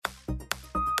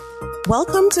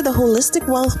Welcome to the Holistic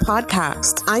Wealth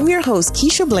Podcast. I'm your host,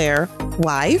 Keisha Blair,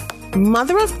 wife,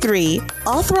 mother of 3,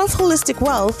 author of Holistic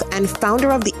Wealth, and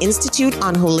founder of the Institute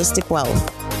on Holistic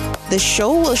Wealth. The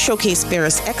show will showcase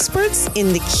various experts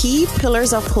in the key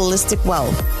pillars of holistic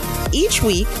wealth. Each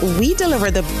week, we deliver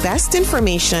the best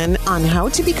information on how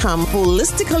to become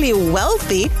holistically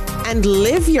wealthy and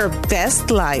live your best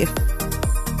life.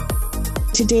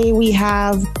 Today, we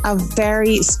have a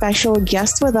very special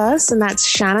guest with us, and that's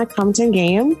Shanna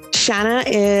Compton-Game. Shanna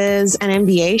is an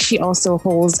MBA. She also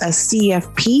holds a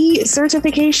CFP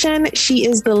certification. She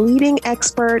is the leading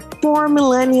expert for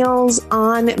millennials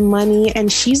on money,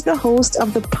 and she's the host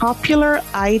of the popular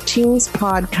iTunes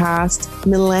podcast,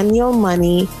 Millennial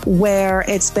Money, where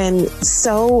it's been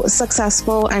so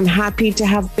successful. I'm happy to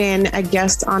have been a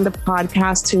guest on the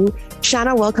podcast too.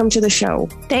 Shanna, welcome to the show.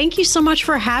 Thank you so much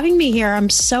for having me here. I'm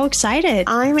so excited.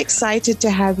 I'm excited to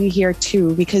have you here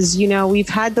too, because, you know, we've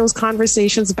had those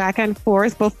conversations back and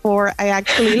forth before I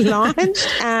actually launched,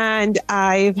 and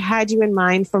I've had you in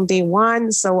mind from day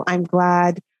one. So I'm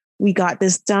glad we got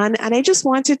this done. And I just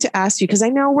wanted to ask you, because I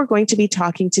know we're going to be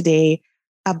talking today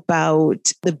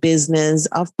about the business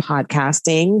of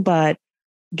podcasting, but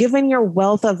given your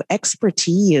wealth of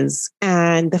expertise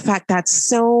and the fact that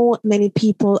so many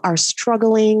people are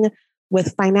struggling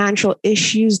with financial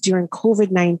issues during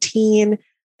COVID-19,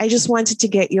 I just wanted to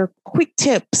get your quick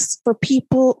tips for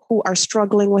people who are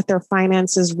struggling with their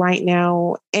finances right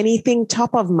now. Anything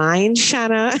top of mind,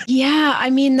 Shanna? Yeah, I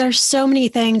mean, there's so many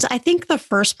things. I think the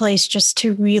first place just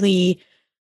to really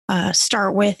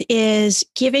start with is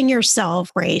giving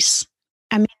yourself grace.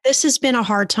 I mean, this has been a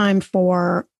hard time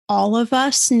for all of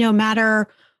us, no matter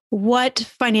what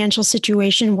financial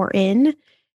situation we're in.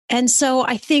 And so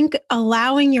I think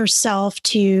allowing yourself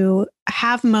to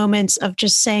have moments of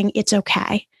just saying, it's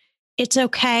okay. It's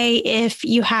okay if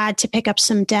you had to pick up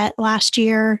some debt last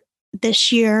year,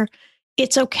 this year.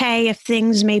 It's okay if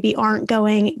things maybe aren't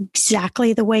going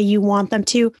exactly the way you want them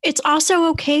to. It's also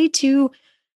okay to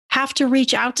have to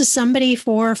reach out to somebody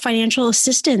for financial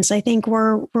assistance. I think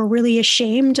we're really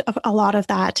ashamed of a lot of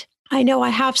that. I know I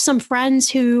have some friends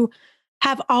who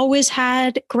have always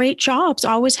had great jobs,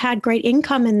 always had great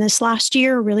income, in this last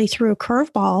year really threw a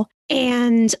curveball,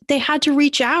 and they had to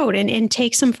reach out and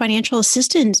take some financial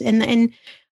assistance. And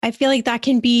I feel like that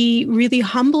can be really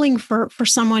humbling for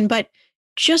someone, but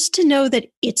just to know that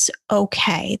it's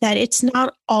okay, that it's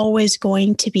not always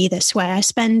going to be this way. I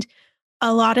spend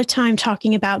a lot of time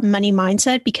talking about money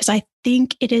mindset because I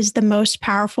think it is the most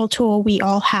powerful tool we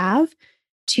all have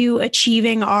to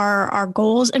achieving our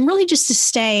goals, and really just to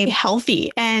stay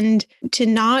healthy and to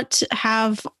not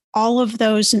have all of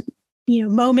those,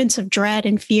 moments of dread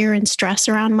and fear and stress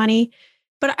around money.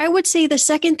 But I would say the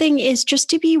second thing is just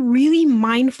to be really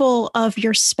mindful of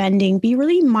your spending, be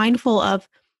really mindful of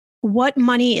what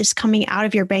money is coming out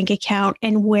of your bank account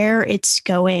and where it's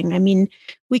going. I mean,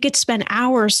 we could spend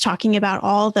hours talking about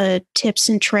all the tips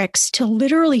and tricks to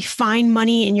literally find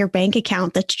money in your bank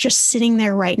account that's just sitting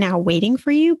there right now waiting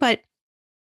for you. But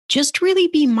just really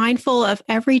be mindful of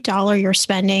every dollar you're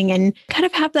spending and kind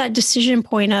of have that decision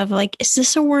point of like, is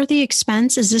this a worthy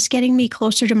expense? Is this getting me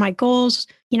closer to my goals?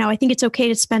 I think it's okay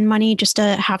to spend money just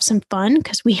to have some fun,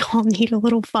 because we all need a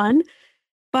little fun.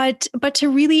 But to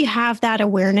really have that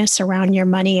awareness around your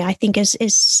money, I think is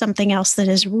something else that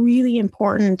is really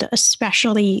important,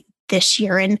 especially this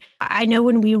year. And I know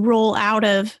when we roll out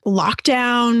of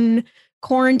lockdown,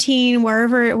 quarantine,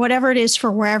 whatever it is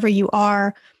for wherever you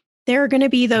are, there are going to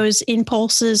be those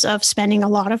impulses of spending a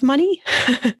lot of money.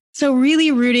 So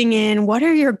really rooting in, what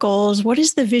are your goals? What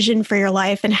is the vision for your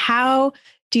life? And how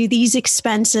do these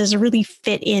expenses really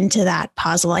fit into that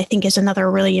puzzle? I think is another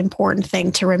really important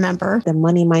thing to remember. The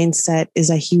money mindset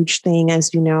is a huge thing.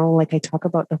 As you know, like I talk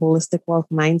about the holistic wealth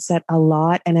mindset a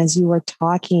lot. And as you were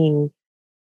talking,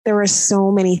 there were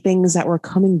so many things that were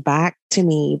coming back to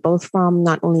me, both from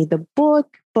not only the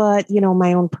book, but,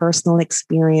 my own personal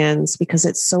experience, because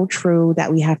it's so true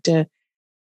that we have to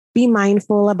be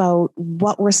mindful about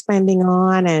what we're spending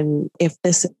on and if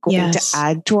this is going to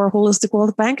add to our holistic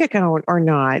wealth bank account or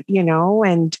not,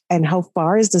 and how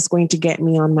far is this going to get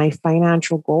me on my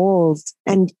financial goals?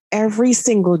 And every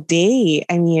single day,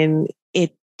 I mean,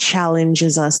 it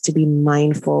challenges us to be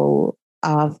mindful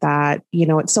of that.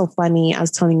 It's so funny. I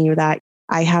was telling you that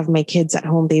I have my kids at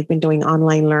home. They've been doing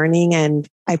online learning, and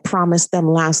I promised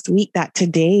them last week that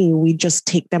today we just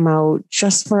take them out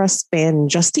just for a spin,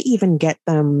 just to even get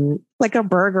them like a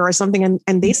burger or something.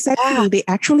 And they said to me, they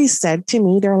actually said to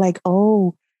me, they're like,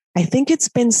 oh, I think it's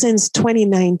been since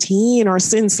 2019 or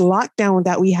since lockdown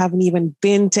that we haven't even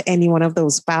been to any one of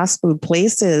those fast food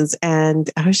places. And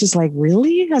I was just like,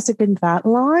 really? Has it been that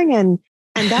long? And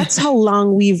that's how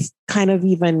long we've kind of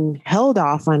even held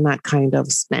off on that kind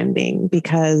of spending,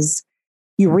 because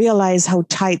you realize how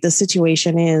tight the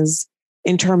situation is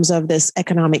in terms of this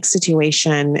economic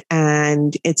situation.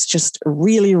 And it's just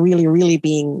really, really, really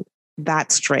being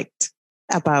that strict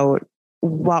about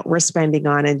what we're spending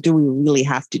on, and do we really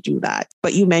have to do that?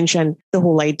 But you mentioned the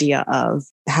whole idea of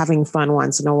having fun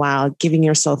once in a while, giving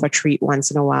yourself a treat once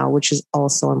in a while, which is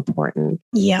also important.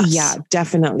 Yes. Yeah,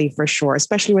 definitely, for sure,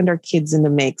 especially when there are kids in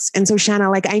the mix. And so, Shanna,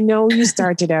 like, I know you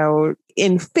started out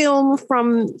in film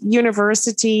from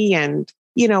university and,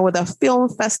 you know, with a film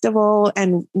festival,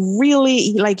 and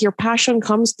really like your passion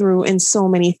comes through in so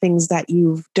many things that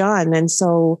you've done. And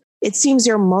so it seems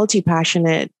you're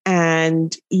multi-passionate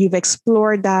and you've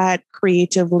explored that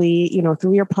creatively, you know,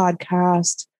 through your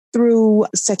podcast, through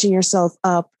setting yourself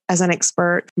up as an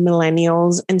expert for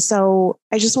millennials. And so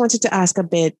I just wanted to ask a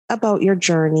bit about your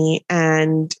journey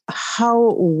and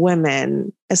how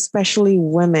women, especially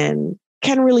women,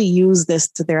 can really use this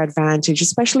to their advantage,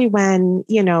 especially when,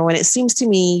 you know, and it seems to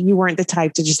me you weren't the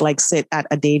type to just like sit at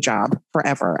a day job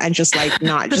forever and just like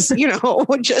not just, you know,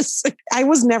 just, I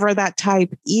was never that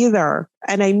type either.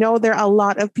 And I know there are a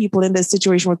lot of people in this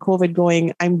situation with COVID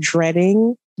going, I'm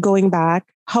dreading going back.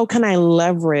 How can I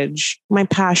leverage my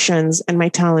passions and my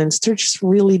talents to just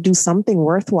really do something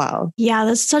worthwhile? Yeah,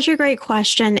 that's such a great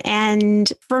question.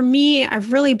 And for me,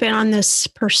 I've really been on this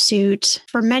pursuit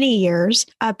for many years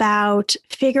about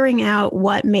figuring out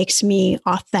what makes me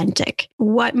authentic,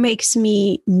 what makes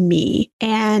me me,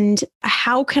 and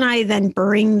how can I then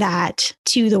bring that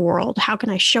to the world? How can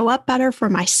I show up better for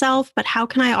myself? But how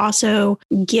can I also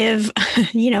give,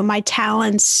 you know, my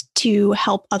talents to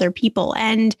help other people?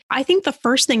 And I think the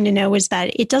first thing to know is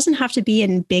that it doesn't have to be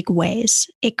in big ways.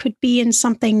 It could be in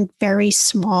something very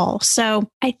small. So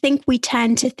I think we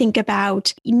tend to think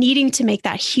about needing to make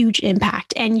that huge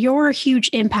impact. And your huge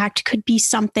impact could be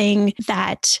something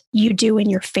that you do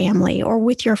in your family or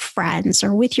with your friends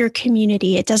or with your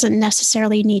community. It doesn't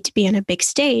necessarily need to be on a big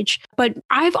stage. But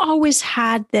I've always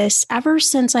had this ever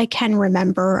since I can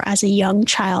remember as a young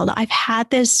child. I've had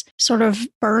this sort of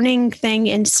burning thing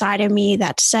inside of me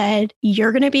that said,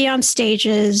 you're going to be on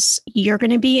stages, you're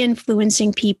going to be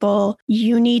influencing people,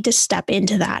 you need to step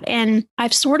into that. And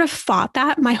I've sort of fought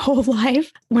that my whole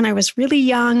life. When I was really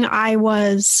young, I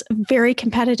was a very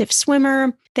competitive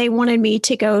swimmer. They wanted me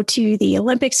to go to the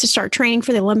Olympics, to start training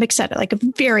for the Olympics at like a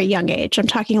very young age. I'm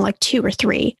talking like 2 or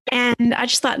 3. And I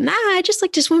just thought, I just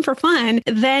like to swim for fun.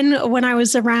 Then when I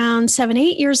was around 7,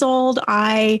 8 years old,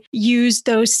 I used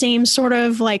those same sort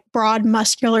of like broad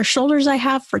muscular shoulders I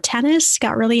have for tennis,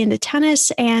 got really into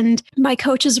tennis. And my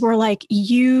coaches were like,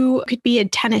 you could be a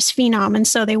tennis phenom. And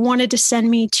so they wanted to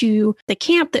send me to the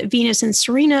camp that Venus and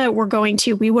Serena were going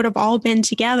to. We would have all been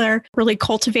together, really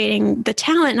cultivating the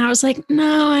talent. And I was like,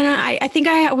 no, and I think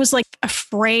I was like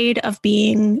afraid of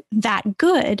being that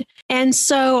good. And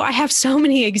so I have so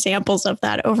many examples of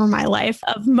that over my life,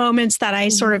 of moments that I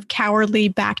sort of cowardly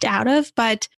backed out of.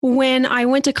 But when I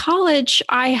went to college,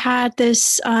 I had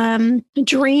this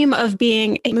dream of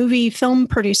being a movie film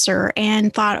producer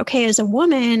and thought, okay, as a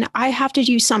woman, I have to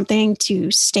do something to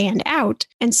stand out.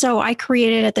 And so I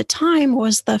created, at the time,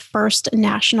 was the first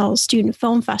National Student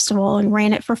Film Festival and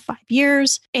ran it for 5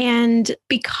 years. And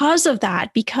because of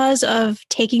that, because of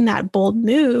taking that bold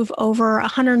move, over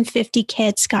 150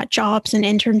 kids got jobs and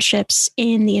internships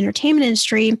in the entertainment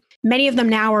industry. Many of them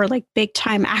now are like big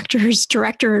time actors,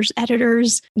 directors,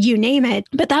 editors, you name it.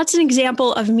 But that's an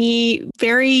example of me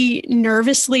very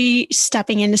nervously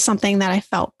stepping into something that I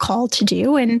felt called to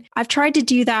do. And I've tried to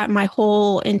do that my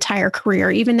whole entire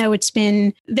career, even though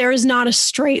there is not a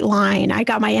straight line. I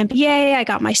got my MBA, I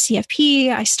got my CFP,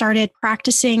 I started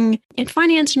practicing in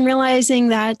finance and realizing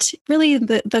that really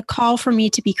the call for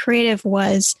me to be creative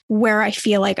was where I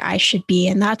feel like I should be.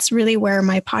 And that's really where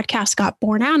my podcast got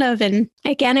born out of. And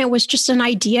again, it was just an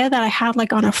idea that I had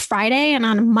like on a Friday, and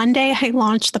on a Monday, I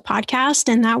launched the podcast,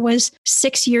 and that was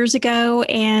 6 years ago.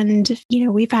 And, you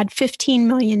know, we've had 15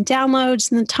 million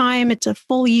downloads in the time. It's a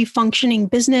fully functioning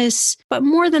business, but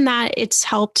more than that, it's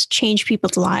helped change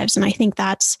people's lives. And I think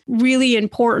that's really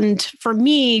important for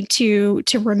me to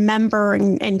remember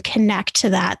and connect to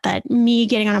that me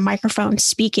getting on a microphone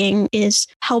speaking is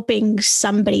helping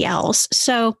somebody else.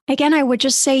 So again, I would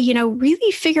just say, you know,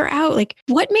 really figure out like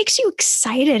what makes you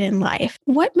excited it in life?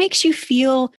 What makes you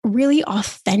feel really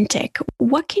authentic?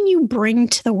 What can you bring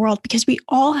to the world? Because we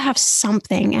all have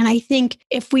something. And I think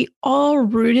if we all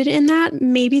rooted in that,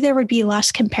 maybe there would be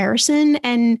less comparison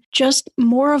and just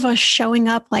more of us showing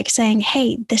up like saying,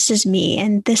 hey, this is me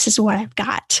and this is what I've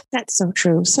got. That's so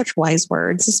true. Such wise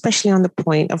words, especially on the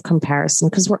point of comparison,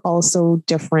 because we're all so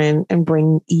different and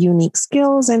bring unique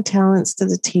skills and talents to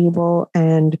the table.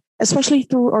 And especially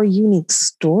through our unique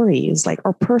stories, like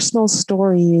our personal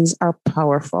stories are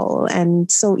powerful. And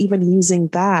so even using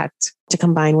that to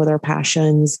combine with our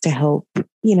passions to help,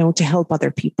 to help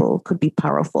other people could be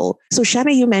powerful. So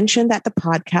Shanna, you mentioned that the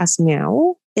podcast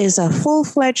now is a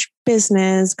full-fledged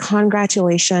business.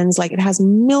 Congratulations. Like, it has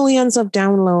millions of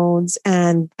downloads,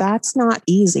 and that's not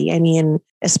easy. I mean,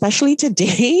 especially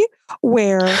today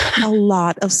where a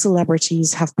lot of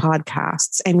celebrities have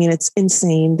podcasts. I mean, it's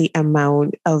insane the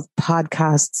amount of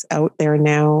podcasts out there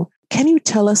now. Can you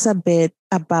tell us a bit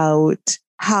about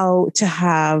how to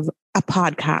have a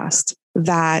podcast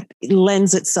that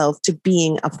lends itself to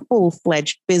being a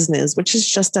full-fledged business, which is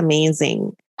just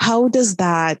amazing? How does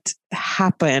that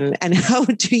happen? And how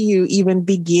do you even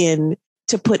begin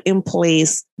to put in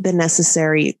place the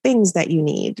necessary things that you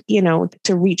need,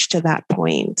 to reach to that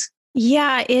point?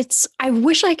 Yeah, I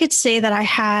wish I could say that I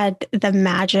had the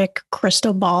magic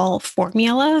crystal ball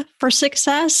formula for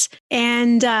success.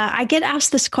 And I get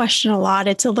asked this question a lot.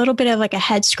 It's a little bit of like a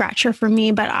head scratcher for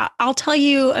me, but I'll tell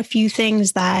you a few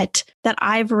things that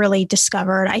I've really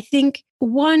discovered. I think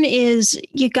one is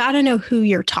you got to know who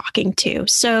you're talking to.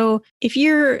 So if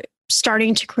you're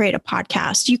starting to create a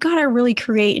podcast, you got to really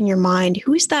create in your mind,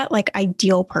 who is that like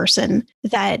ideal person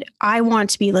that I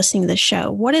want to be listening to the show?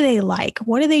 What do they like?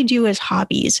 What do they do as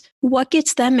hobbies? What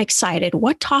gets them excited?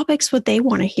 What topics would they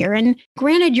want to hear? And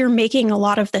granted, you're making a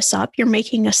lot of this up, you're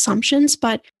making assumptions,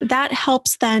 but that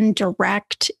helps then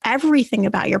direct everything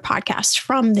about your podcast,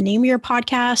 from the name of your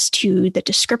podcast to the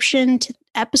description to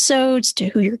episodes to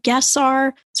who your guests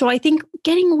are. So I think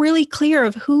getting really clear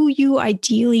of who you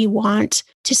ideally want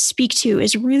to speak to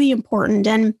is really important.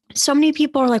 And so many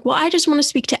people are like, well, I just want to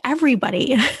speak to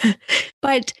everybody.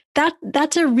 But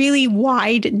that's a really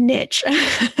wide niche.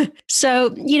 So,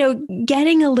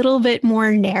 getting a little bit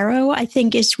more narrow, I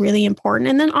think, is really important.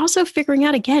 And then also figuring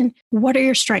out, again, what are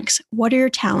your strengths? What are your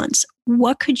talents?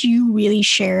 What could you really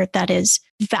share that is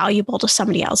valuable to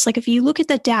somebody else? Like, if you look at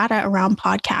the data around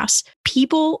podcasts,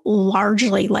 people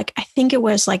largely, like, I think it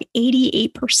was like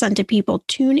 88% of people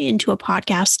tune into a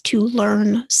podcast to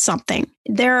learn something.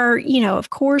 There are, of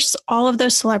course, all of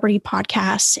those celebrity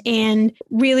podcasts, and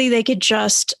really they could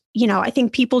just, I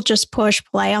think people just push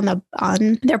play on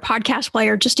their podcast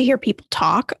player just to hear people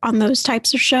talk on those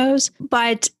types of shows.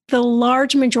 But the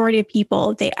large majority of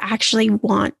people, they actually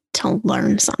want to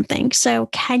learn something. So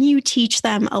can you teach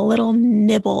them a little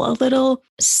nibble, a little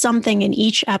something in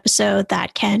each episode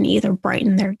that can either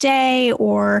brighten their day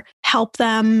or help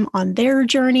them on their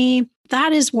journey?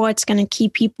 That is what's going to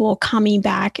keep people coming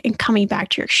back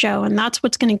to your show. And that's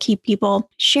what's going to keep people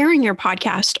sharing your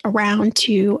podcast around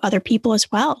to other people as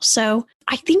well. So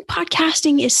I think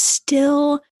podcasting is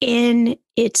still in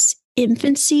its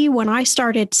infancy. When I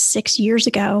started 6 years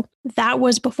ago, that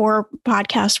was before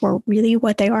podcasts were really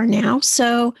what they are now.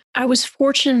 So I was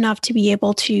fortunate enough to be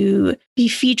able to be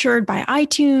featured by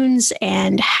iTunes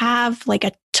and have like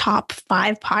a top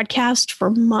 5 podcast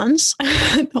for months.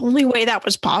 The only way that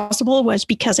was possible was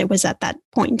because it was at that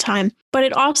point in time. But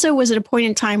it also was at a point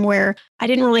in time where I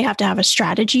didn't really have to have a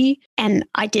strategy, and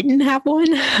I didn't have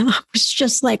one. I was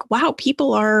just like, wow,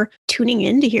 people are tuning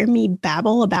in to hear me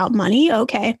babble about money.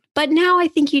 Okay. But now I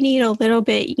think you need a little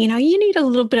bit, you need a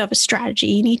little bit of a strategy.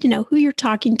 You need to know who you're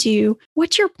talking to.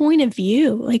 What's your point of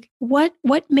view? Like what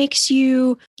makes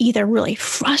you either really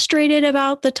frustrated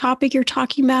about the topic you're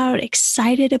talking about,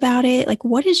 excited about it? Like,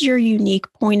 what is your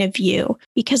unique point of view?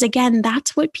 Because again,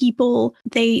 that's what people,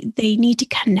 they need to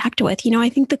connect with. I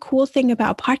think the cool thing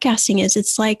about podcasting is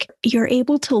it's like you're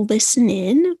able to listen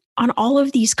in on all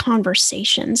of these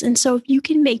conversations. And so if you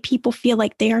can make people feel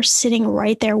like they are sitting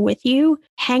right there with you,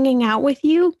 hanging out with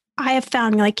you, I have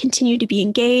found like continue to be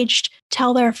engaged,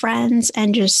 tell their friends,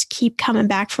 and just keep coming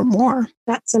back for more.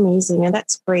 That's amazing. And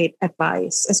that's great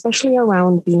advice, especially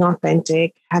around being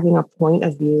authentic, having a point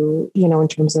of view, in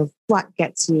terms of what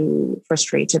gets you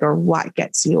frustrated or what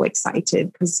gets you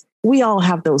excited. Because we all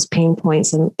have those pain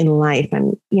points in life.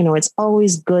 And, it's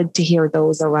always good to hear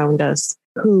those around us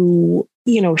who,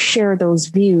 share those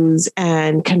views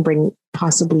and can bring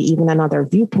possibly even another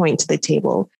viewpoint to the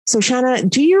table. So Shanna,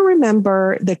 do you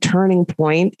remember the turning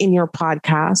point in your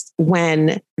podcast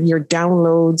when your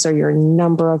downloads or your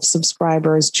number of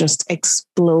subscribers just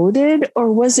exploded?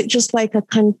 Or was it just like a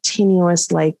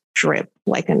continuous like drip,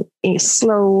 like a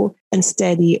slow and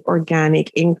steady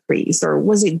organic increase? Or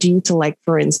was it due to, like,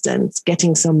 for instance,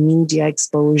 getting some media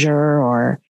exposure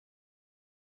or?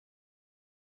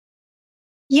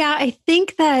 Yeah, I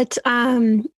think that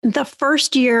the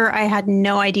first year I had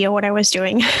no idea what I was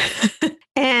doing.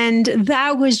 And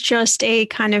that was just a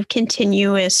kind of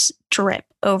continuous drip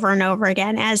over and over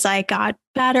again as I got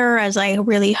better, as I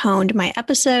really honed my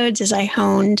episodes, as I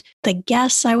honed the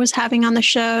guests I was having on the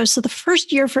show. So the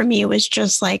first year for me was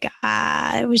just like,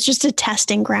 it was just a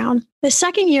testing ground. The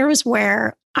second year was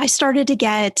where I started to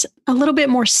get a little bit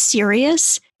more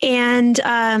serious. And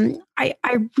I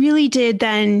really did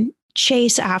then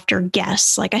chase after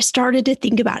guests. Like I started to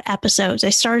think about episodes. I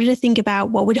started to think about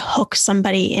what would hook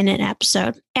somebody in an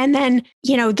episode. And then,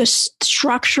 the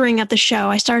structuring of the show,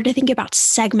 I started to think about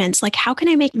segments. Like, how can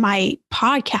I make my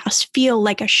podcast feel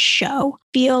like a show,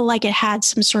 feel like it had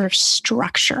some sort of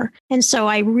structure? And so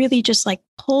I really just like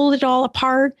pulled it all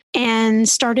apart and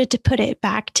started to put it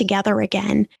back together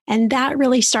again. And that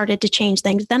really started to change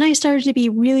things. Then I started to be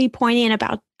really poignant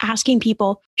about asking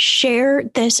people, share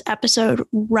this episode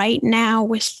right now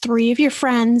with 3 of your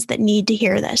friends that need to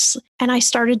hear this. And I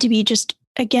started to be just,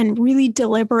 again, really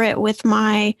deliberate with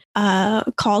my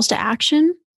calls to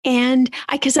action. And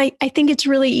because I think it's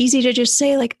really easy to just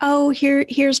say like, oh,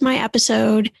 here's my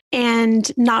episode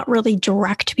and not really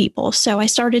direct people. So I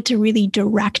started to really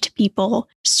direct people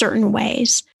certain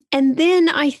ways. And then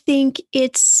I think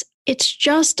it's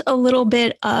just a little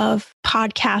bit of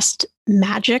podcast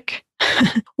magic.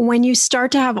 When you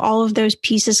start to have all of those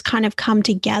pieces kind of come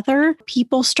together,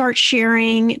 people start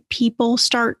sharing, people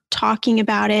start talking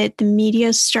about it, the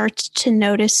media starts to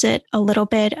notice it a little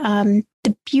bit.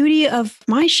 The beauty of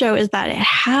my show is that it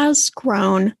has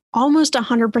grown almost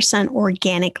 100%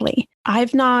 organically.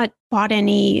 I've not bought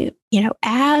any,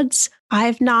 ads.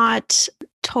 I've not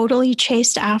totally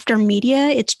chased after media.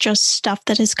 It's just stuff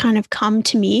that has kind of come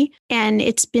to me. And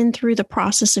it's been through the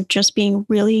process of just being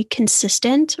really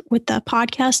consistent with the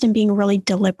podcast and being really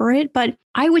deliberate. But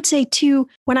I would say too,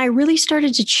 when I really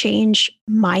started to change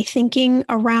my thinking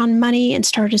around money and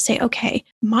started to say, okay,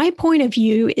 my point of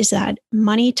view is that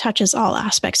money touches all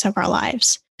aspects of our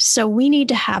lives. So we need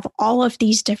to have all of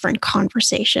these different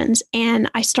conversations. And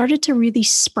I started to really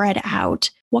spread out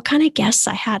what kind of guests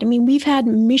I had. I mean, we've had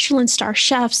Michelin star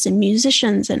chefs and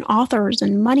musicians and authors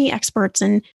and money experts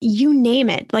and you name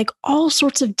it, like all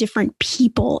sorts of different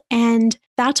people. And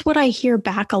that's what I hear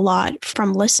back a lot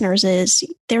from listeners is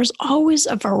there's always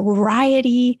a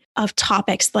variety of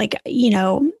topics. Like,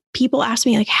 people ask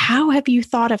me like, how have you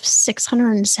thought of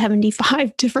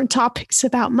 675 different topics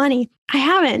about money? I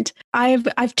haven't.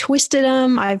 I've twisted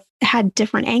them. I've had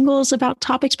different angles about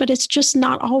topics, but it's just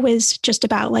not always just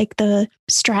about like the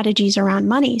strategies around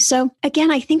money. So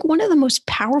again, I think one of the most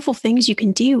powerful things you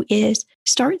can do is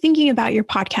start thinking about your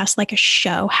podcast like a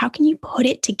show. How can you put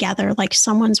it together like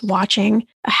someone's watching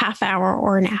a half hour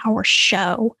or an hour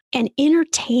show and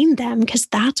entertain them? Because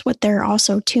that's what they're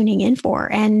also tuning in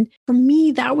for. And for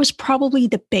me, that was probably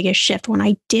the biggest shift when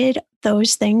I did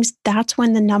those things. That's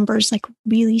when the numbers like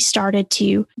really started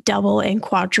to double and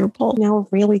quadruple. No,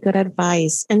 really good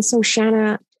advice. And so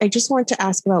Shanna, I just want to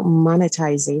ask about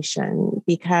monetization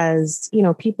because,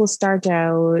 people start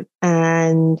out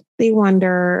and they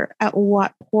wonder at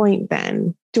what point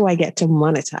then do I get to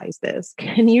monetize this?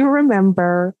 Can you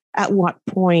remember at what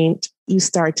point you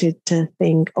started to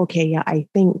think, okay, yeah, I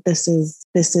think this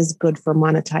is good for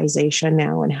monetization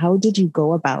now? And how did you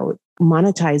go about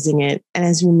monetizing it? And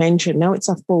as you mentioned, now it's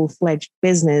a full-fledged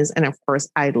business. And of course,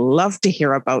 I'd love to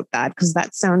hear about that because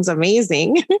that sounds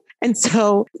amazing. And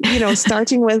so,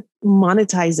 starting with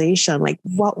monetization, like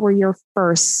what were your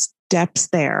first steps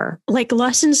there? Like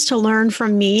lessons to learn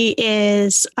from me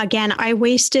is, again, I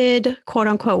quote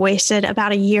unquote, wasted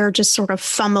about a year just sort of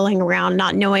fumbling around,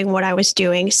 not knowing what I was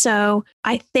doing. So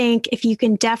I think if you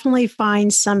can definitely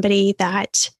find somebody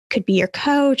that could be your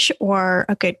coach or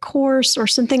a good course or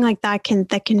something like that can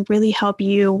really help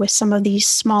you with some of these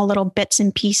small little bits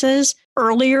and pieces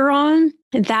earlier on,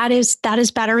 that is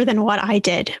better than what I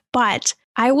did. But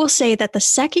I will say that the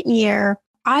second year,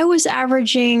 I was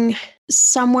averaging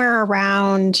somewhere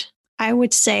around, I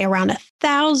would say around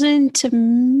 1,000 to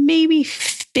maybe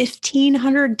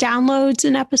 1,500 downloads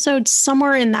an episode,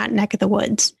 somewhere in that neck of the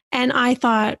woods. And I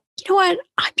thought, you know what,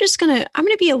 I'm going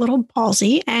to be a little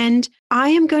ballsy and I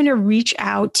am going to reach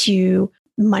out to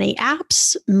money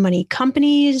apps, money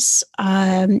companies,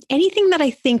 anything that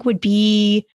I think would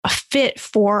be a fit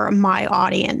for my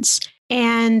audience.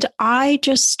 And I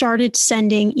just started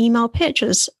sending email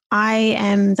pitches. I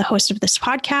am the host of this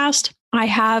podcast. I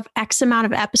have X amount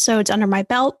of episodes under my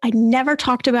belt. I never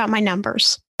talked about my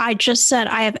numbers. I just said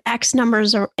I have X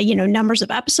numbers or, numbers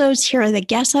of episodes. Here are the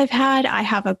guests I've had. I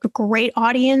have a great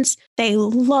audience. They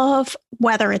love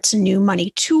whether it's a new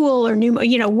money tool or new,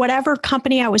 whatever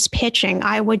company I was pitching,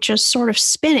 I would just sort of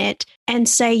spin it and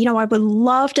say, I would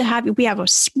love to have you. We have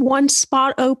one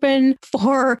spot open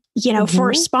for,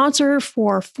 for a sponsor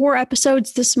for 4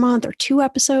 episodes this month or 2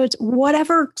 episodes,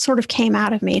 whatever sort of came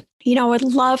out of me. I'd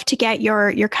love to get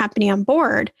your company on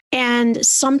board. And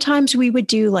sometimes we would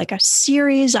do like a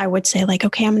series. I would say like,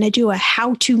 okay, I'm going to do a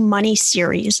how-to money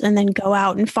series and then go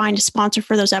out and find a sponsor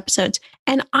for those episodes.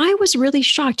 And I was really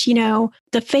shocked,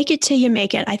 the fake it till you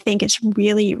make it, I think is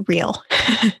really real.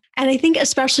 And I think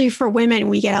especially for women,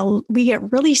 we get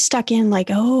really stuck in like,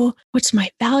 oh, what's my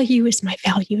value? Is my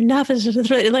value enough?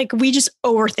 Like we just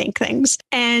overthink things.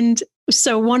 And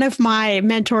so one of my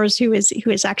mentors who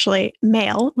is actually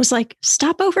male was like,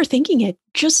 stop overthinking it.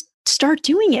 Just start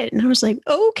doing it. And I was like,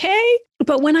 okay.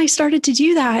 But when I started to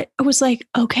do that, I was like,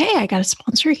 okay, I got a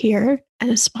sponsor here and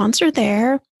a sponsor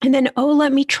there. And then,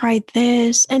 let me try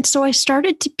this. And so I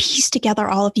started to piece together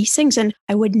all of these things. And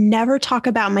I would never talk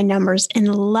about my numbers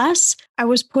unless I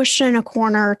was pushed in a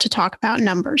corner to talk about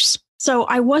numbers. So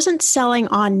I wasn't selling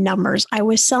on numbers. I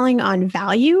was selling on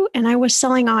value, and I was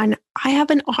selling on, I have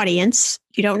an audience.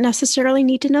 You don't necessarily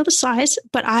need to know the size,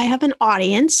 but I have an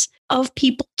audience of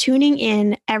people tuning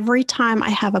in every time I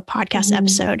have a podcast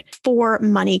episode for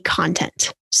money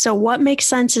content. So what makes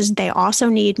sense is they also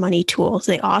need money tools.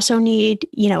 They also need,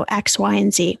 X, Y,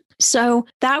 and Z. So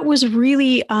that was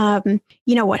really,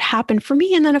 what happened for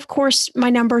me. And then, of course, my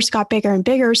numbers got bigger and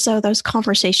bigger. So those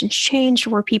conversations changed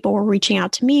where people were reaching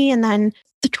out to me. And then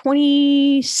the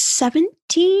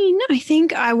 2017, I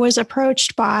think I was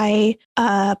approached by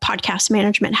a podcast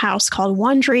management house called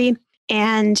Wondery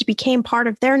and became part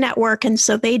of their network. And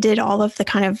so they did all of the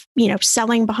kind of,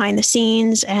 selling behind the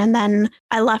scenes. And then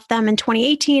I left them in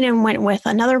 2018 and went with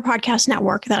another podcast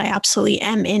network that I absolutely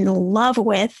am in love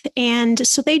with. And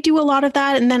so they do a lot of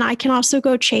that. And then I can also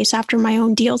go chase after my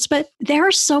own deals. But there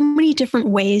are so many different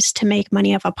ways to make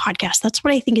money off a podcast. That's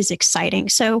what I think is exciting.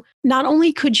 So not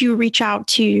only could you reach out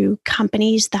to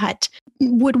companies that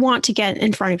would want to get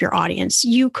in front of your audience,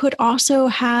 you could also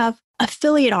have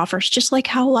affiliate offers, just like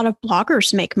how a lot of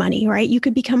bloggers make money, right? You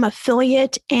could become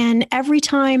affiliate, and every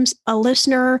time a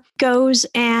listener goes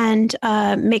and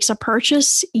makes a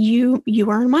purchase, you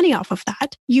earn money off of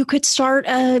that. You could start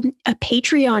a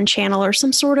Patreon channel or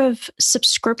some sort of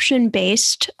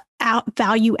subscription-based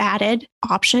value added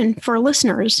option for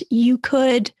listeners. You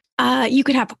could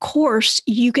have a course,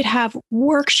 you could have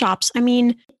workshops. I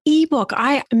mean, ebook.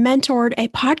 I mentored a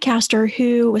podcaster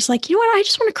who was like, I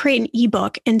just want to create an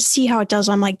ebook and see how it does.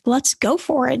 I'm like, let's go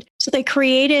for it. So they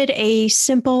created a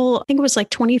simple, I think it was like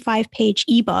 25-page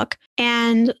ebook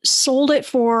and sold it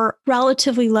for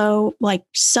relatively low, like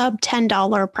sub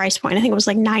 $10 price point. I think it was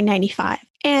like $9.95.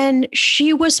 And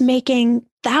she was making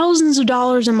thousands of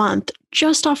dollars a month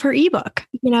just off her ebook,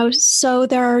 so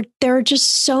there are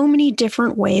just so many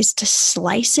different ways to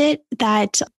slice it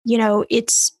that,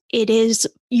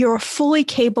 you're fully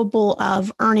capable of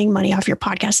earning money off your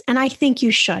podcast. And I think you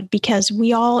should, because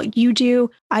we all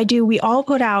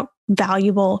put out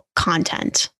valuable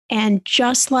content. And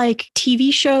just like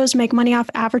TV shows make money off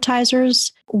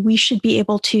advertisers, we should be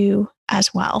able to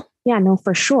as well. Yeah, no,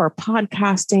 for sure.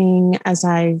 Podcasting, as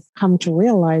I've come to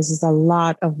realize, is a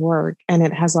lot of work and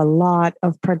it has a lot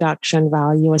of production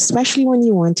value, especially when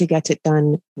you want to get it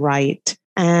done right.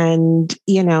 And,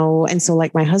 and so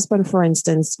like my husband, for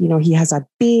instance, he has a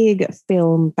big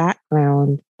film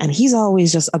background and he's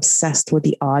always just obsessed with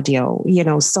the audio,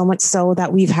 so much so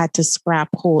that we've had to scrap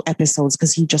whole episodes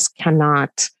because he just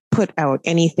cannot put out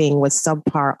anything with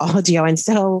subpar audio. And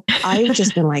so I've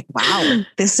just been like, wow,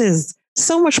 this is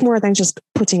so much more than just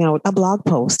putting out a blog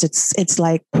post. It's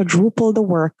like quadruple the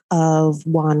work of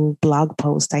one blog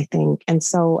post, I think. And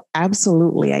so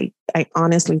absolutely, I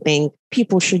honestly think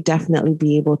people should definitely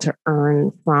be able to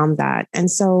earn from that.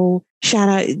 And so,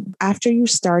 Shanna, after you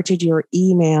started your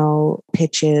email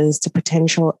pitches to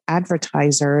potential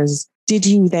advertisers, did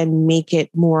you then make it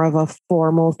more of a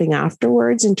formal thing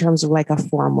afterwards in terms of like a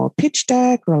formal pitch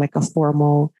deck or like a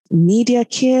formal media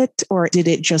kit? Or did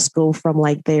it just go from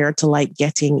like there to like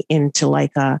getting into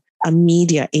like a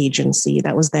media agency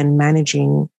that was then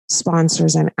managing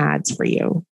sponsors and ads for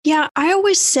you? Yeah, I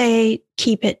always say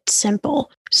keep it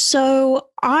simple. So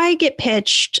I get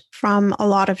pitched from a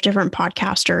lot of different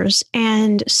podcasters,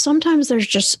 and sometimes there's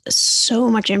just so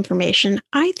much information.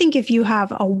 I think if you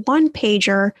have a one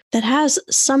pager that has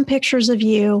some pictures of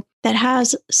you, that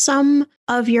has some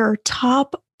of your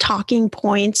top talking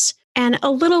points, and a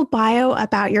little bio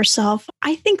about yourself,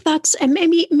 I think that's, and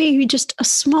maybe just a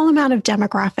small amount of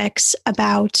demographics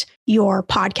about your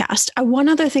podcast. One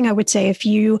other thing I would say,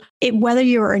 whether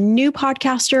you're a new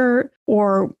podcaster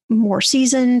or more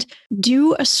seasoned,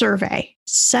 do a survey.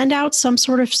 Send out some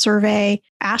sort of survey.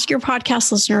 Ask your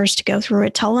podcast listeners to go through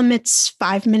it. Tell them it's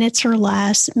 5 minutes or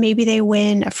less. Maybe they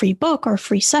win a free book or a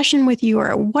free session with you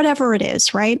or whatever it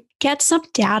is, right? Get some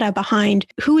data behind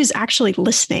who is actually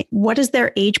listening. What is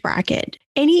their age bracket?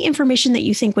 Any information that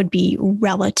you think would be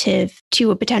relative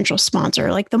to a potential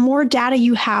sponsor. Like the more data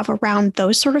you have around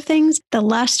those sort of things, the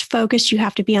less focused you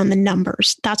have to be on the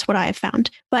numbers. That's what I have found.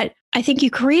 But I think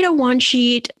you create a one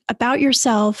sheet about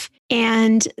yourself,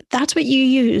 and that's what you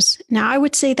use. Now, I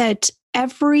would say that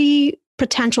every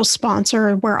potential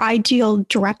sponsor where I deal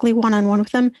directly one-on-one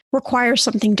with them requires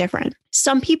something different.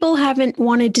 Some people haven't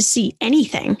wanted to see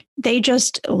anything. They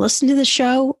just listen to the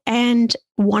show and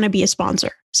want to be a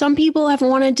sponsor. Some people have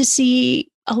wanted to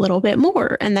see a little bit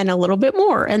more, and then a little bit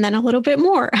more, and then a little bit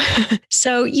more.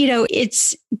 So,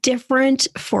 it's different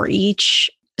for each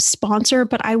sponsor,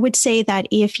 but I would say that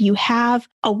if you have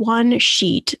a one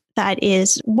sheet that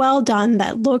is well done,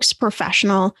 that looks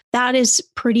professional, that is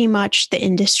pretty much the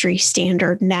industry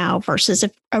standard now versus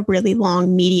a really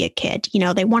long media kit.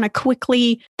 They want to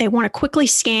quickly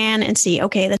scan and see,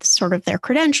 okay, that's sort of their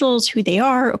credentials, who they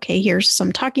are. Okay, here's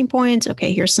some talking points.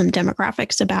 Okay, here's some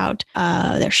demographics about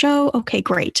their show. Okay,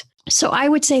 great. So I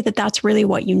would say that that's really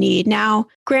what you need. Now,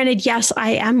 granted, yes,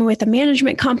 I am with a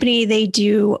management company. They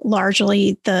do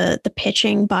largely the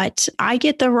pitching, but I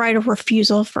get the right of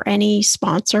refusal for any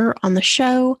sponsor on the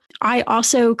show. I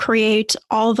also create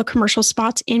all the commercial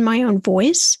spots in my own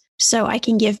voice, so I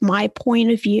can give my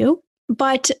point of view.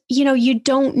 But, you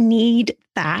don't need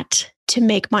that to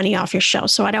make money off your show.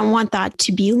 So I don't want that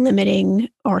to be limiting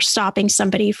or stopping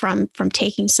somebody from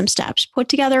taking some steps. Put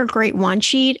together a great one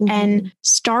sheet and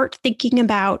start thinking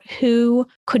about who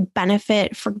could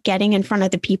benefit for getting in front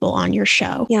of the people on your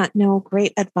show. Yeah, no,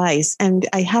 great advice. And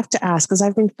I have to ask, because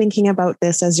I've been thinking about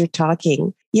this as you're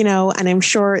talking, and I'm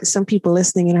sure some people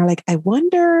listening are like, I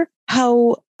wonder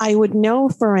how I would know,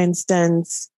 for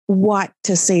instance, what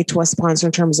to say to a sponsor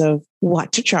in terms of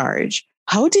what to charge.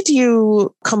 How did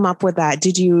you come up with that?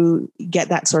 Did you get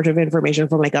that sort of information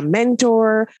from like a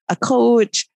mentor, a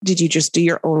coach? Did you just do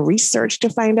your own research to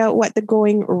find out what the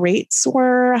going rates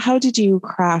were? How did you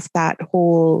craft that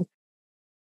whole?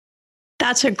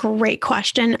 That's a great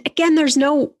question. Again, there's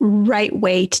no right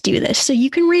way to do this. So you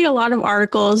can read a lot of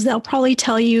articles. They'll probably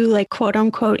tell you like quote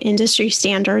unquote industry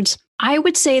standards. I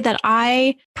would say that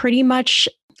I pretty much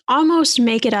almost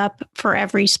make it up for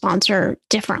every sponsor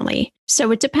differently. So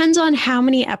it depends on how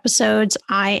many episodes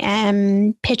I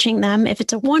am pitching them. If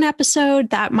it's a one episode,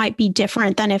 that might be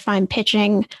different than if I'm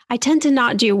pitching. I tend to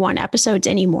not do one episodes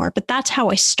anymore, but that's how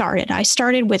I started. I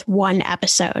started with one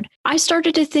episode. I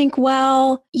started to think,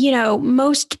 well,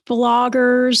 most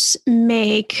bloggers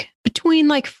make between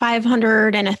like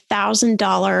 $500 and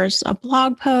 $1,000 a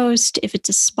blog post if it's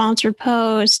a sponsored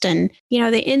post. And,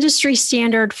 the industry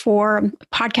standard for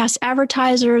podcast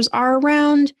advertisers are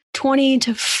around 20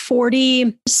 to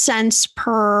 40 cents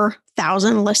per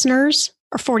 1,000 listeners,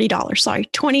 or $40, sorry,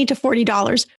 $20 to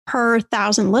 $40 per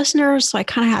 1,000 listeners. So I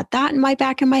kind of had that in my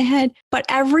back of my head, but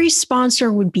every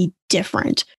sponsor would be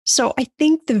different. So I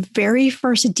think the very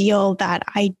first deal that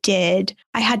I did,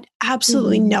 I had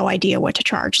absolutely no idea what to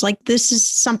charge. Like this is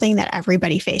something that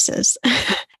everybody faces.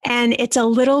 And it's a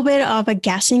little bit of a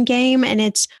guessing game.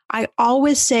 And I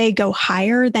always say go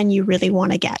higher than you really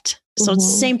want to get. So it's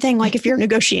the same thing like if you're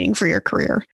negotiating for your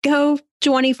career, go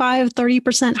 25,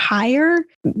 30% higher,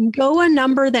 go a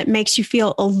number that makes you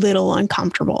feel a little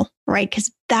uncomfortable, right? Because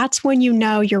that's when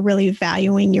you're really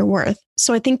valuing your worth.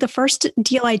 So I think the first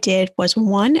deal I did was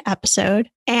one episode,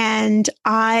 and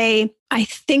I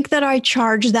think that I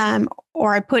charged them,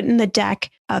 or I put in the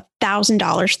deck,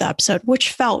 $1,000 the episode,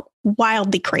 which felt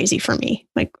wildly crazy for me.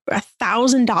 Like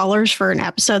 $1,000 for an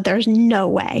episode, there's no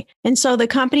way. And so the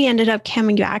company ended up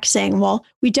coming back saying, well,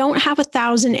 we don't have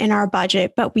 1,000 in our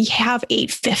budget, but we have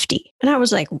 $850. And I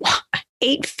was like, what?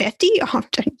 $850? Oh,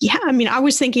 yeah. I mean, I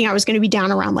was thinking I was going to be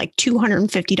down around like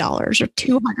 $250 or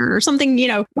 $200 or something,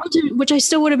 which I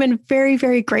still would have been very,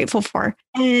 very grateful for.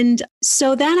 And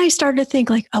so then I started to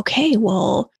think like, okay,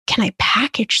 well, can I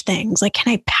package things? Like,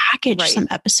 can I package some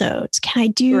episodes? Can I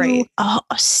do a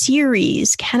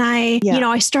series? Can I,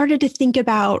 I started to think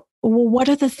about well, what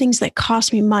are the things that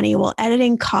cost me money? Well,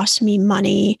 editing costs me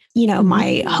money.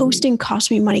 My hosting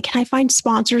costs me money. Can I find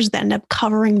sponsors that end up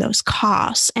covering those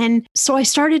costs? And so I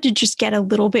started to just get a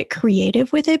little bit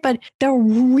creative with it, but there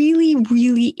really,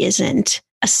 really isn't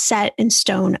a set in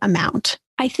stone amount.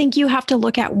 I think you have to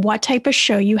look at what type of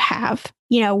show you have.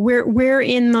 We're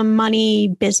in the money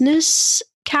business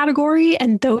category,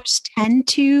 and those tend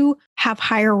to have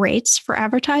higher rates for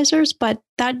advertisers, but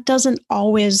that's not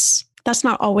always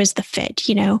the fit,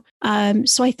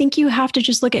 So I think you have to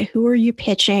just look at who are you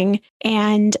pitching,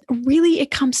 and really it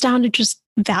comes down to just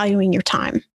valuing your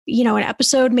time. An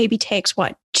episode maybe takes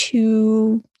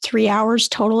 2-3 hours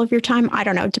total of your time. I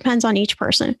don't know. It depends on each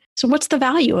person. So what's the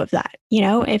value of that?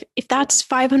 If that's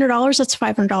 $500, that's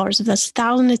 $500. If that's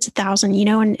 $1,000, it's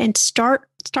 $1,000, and start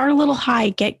a little high,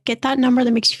 get that number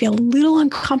that makes you feel a little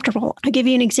uncomfortable. I'll give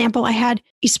you an example. I had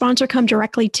a sponsor come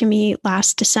directly to me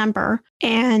last December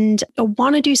and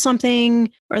want to do something,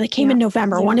 or they came in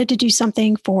November, wanted to do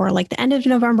something for like the end of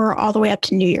November all the way up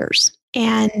to New Year's.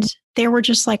 And they were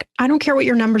just like, I don't care what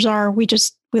your numbers are. We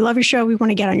love your show. We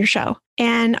want to get on your show.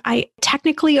 And I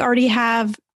technically already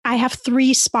have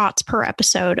 3 spots per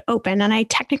episode open, and I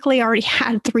technically already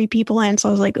had 3 people in. So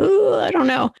I was like, ooh, I don't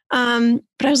know.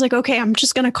 But I was like, okay, I'm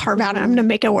just going to carve out, I'm going to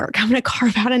make it work. I'm going to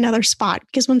carve out another spot,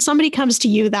 because when somebody comes to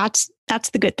you, that's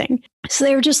the good thing. So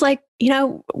they were just like,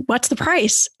 what's the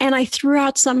price? And I threw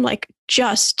out some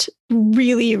just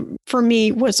really, for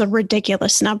me, was a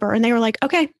ridiculous number. And they were like,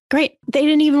 okay, great. They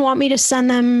didn't even want me to send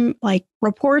them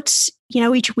reports,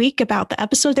 each week about the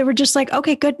episode. They were just like,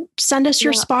 okay, good. Send us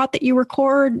your spot that you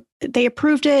record. They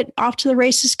approved it. Off to the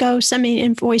races go. Send me an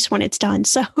invoice when it's done.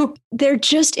 So there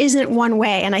just isn't one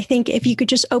way. And I think if you could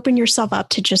just open yourself up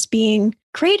to just being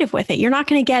creative with it, you're not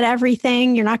going to get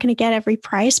everything. You're not going to get every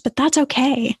price, but that's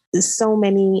okay. There's so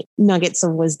many nuggets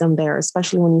of wisdom there,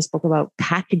 especially when you spoke about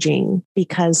packaging,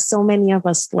 because so many of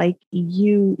us, like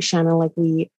you, Shanna,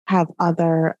 we have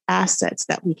other assets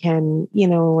that we can,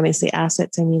 when I say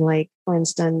assets, I mean for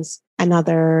instance,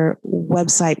 another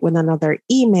website with another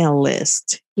email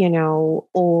list,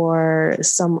 or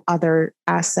some other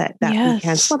asset that we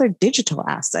can, some other digital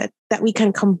asset that we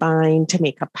can combine to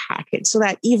make a package, so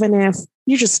that even if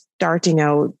you're just starting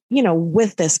out,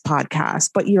 with this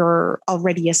podcast, but you're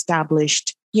already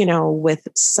established, with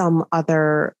some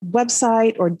other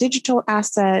website or digital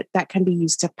asset that can be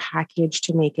used to package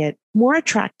to make it more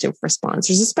attractive for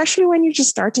sponsors, especially when you're just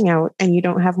starting out and you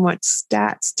don't have much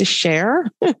stats to share.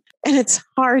 And it's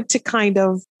hard to kind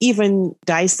of even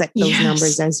dissect those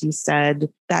numbers, as you said.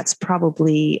 That's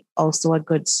probably also a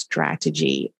good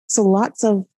strategy. So lots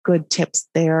of good tips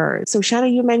there. So Shanna,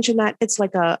 you mentioned that it's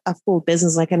like a full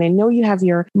business. And I know you have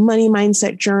your money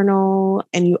mindset journal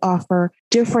and you offer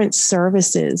different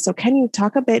services. So can you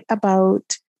talk a bit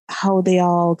about how they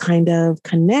all kind of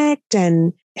connect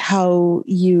and how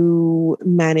you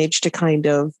manage to kind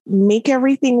of make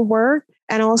everything work?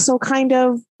 And also kind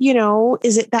of,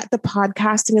 is it that the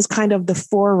podcasting is kind of the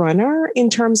forerunner in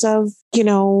terms of,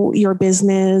 your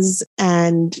business,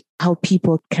 and how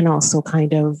people can also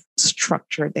kind of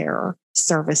structure their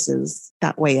services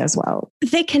that way as well?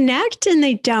 They connect and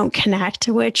they don't connect,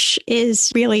 which is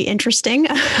really interesting.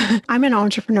 I'm an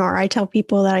entrepreneur. I tell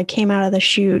people that I came out of the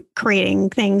chute creating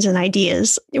things and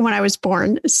ideas when I was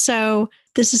born. So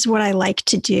this is what I like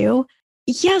to do.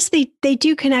 Yes, they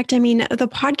do connect. I mean, the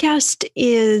podcast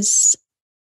is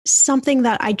something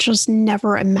that I just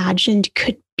never imagined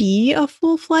could be a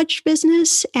full-fledged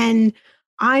business. And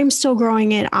I'm still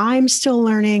growing it. I'm still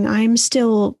learning. I'm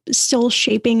still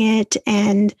shaping it.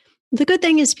 And the good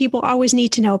thing is people always need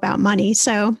to know about money.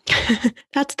 So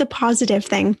that's the positive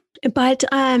thing. But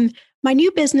my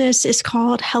new business is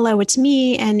called Hello, It's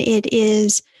Me. And it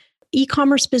is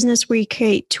e-commerce business where you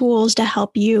create tools to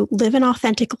help you live an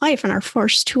authentic life. And our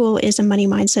first tool is a money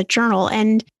mindset journal.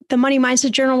 And the money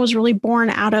mindset journal was really born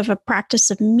out of a practice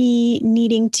of me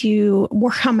needing to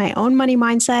work on my own money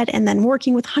mindset and then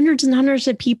working with hundreds and hundreds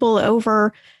of people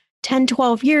over 10,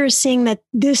 12 years, seeing that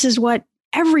this is what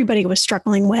everybody was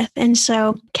struggling with. And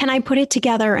so can I put it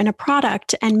together in a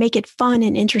product and make it fun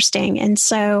and interesting? And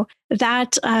so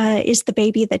that is the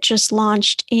baby that just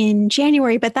launched in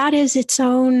January, but that is its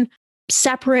own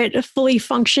separate, fully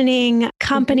functioning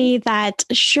company that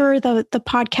sure the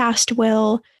podcast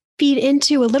will feed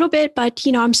into a little bit, but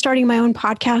I'm starting my own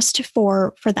podcast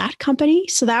for that company.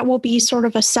 So that will be sort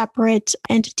of a separate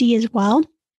entity as well.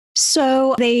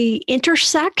 So they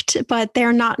intersect, but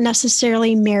they're not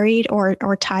necessarily married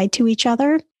or tied to each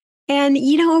other. And,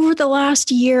 over the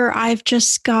last year, I've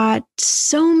just got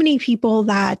so many people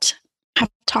that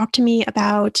have talked to me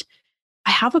about,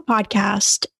 I have a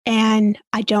podcast and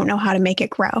I don't know how to make it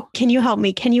grow. Can you help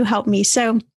me? Can you help me?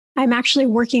 So I'm actually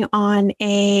working on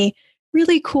a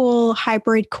really cool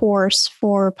hybrid course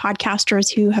for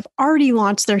podcasters who have already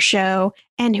launched their show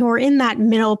and who are in that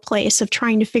middle place of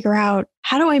trying to figure out,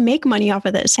 how do I make money off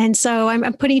of this? And so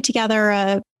I'm putting together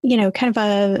a, kind of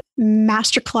a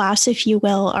masterclass, if you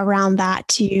will, around that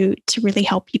to really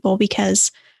help people, because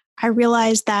I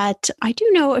realized that I do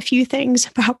know a few things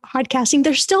about podcasting.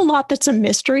 There's still a lot that's a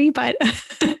mystery, but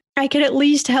I could at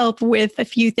least help with a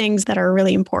few things that are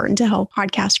really important to help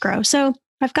podcasts grow. So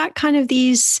I've got kind of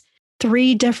these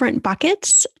 3 different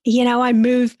buckets. I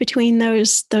move between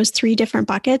those 3 different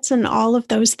buckets, and all of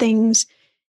those things,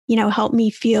 help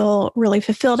me feel really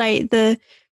fulfilled. The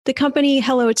company,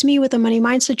 Hello, It's Me, with the Money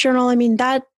Mindset Journal. I mean,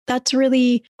 that's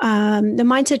really, the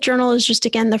Mindset Journal is just,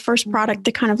 again, the first product,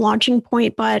 the kind of launching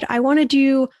point, but I want to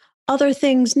do other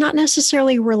things, not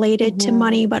necessarily related to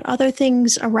money, but other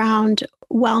things around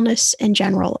wellness in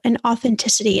general and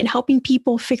authenticity and helping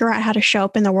people figure out how to show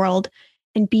up in the world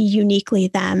and be uniquely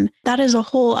them. That is a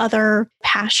whole other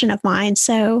passion of mine.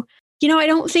 So, I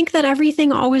don't think that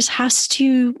everything always has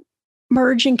to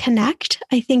merge and connect.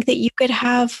 I think that you could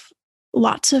have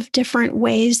lots of different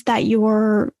ways that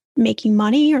you're making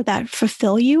money or that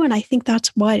fulfill you. And I think that's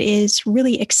what is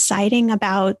really exciting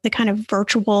about the kind of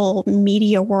virtual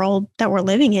media world that we're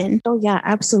living in. Oh, yeah,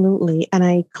 absolutely. And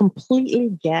I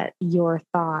completely get your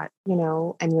thought,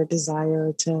 and your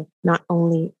desire to not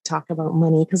only talk about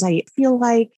money, because I feel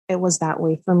like it was that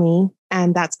way for me.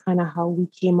 And that's kind of how we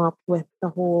came up with the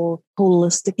whole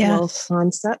holistic wealth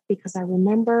concept, because I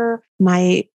remember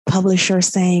my publisher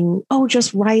saying, oh,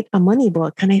 just write a money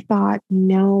book. And I thought,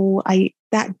 no,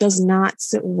 that does not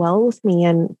sit well with me.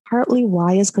 And partly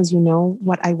why is because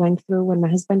what I went through when my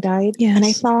husband died. Yes. And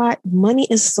I thought money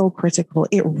is so critical.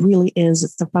 It really is.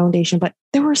 It's the foundation. But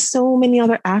there were so many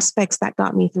other aspects that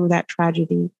got me through that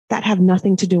tragedy that have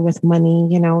nothing to do with money.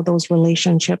 Those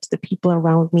relationships, the people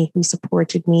around me who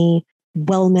supported me,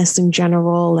 wellness in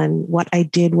general, and what I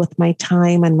did with my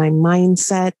time and my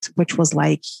mindset, which was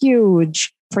like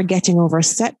huge for getting over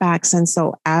setbacks. And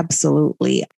so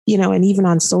absolutely, and even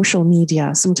on social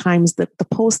media, sometimes the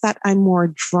post that I'm more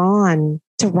drawn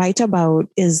to write about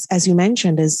is, as you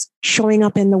mentioned, is showing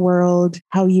up in the world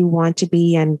how you want to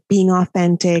be and being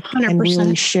authentic 100%. And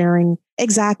really sharing.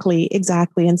 Exactly.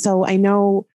 And so I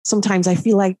know sometimes I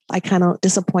feel like I kind of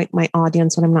disappoint my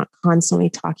audience when I'm not constantly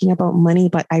talking about money,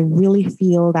 but I really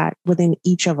feel that within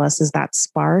each of us is that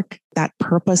spark, that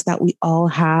purpose that we all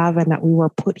have and that we were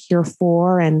put here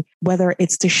for. And whether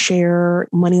it's to share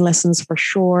money lessons for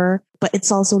sure, but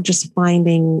it's also just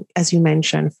finding, as you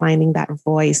mentioned, finding that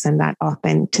voice and that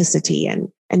authenticity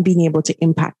and being able to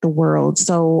impact the world.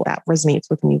 So that resonates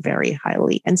with me very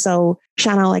highly. And so,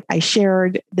 Shanna, like I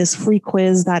shared this free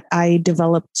quiz that I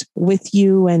developed with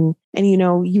you, and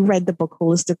you read the book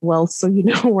Holistic Wealth, so you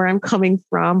know where I'm coming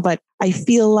from. But I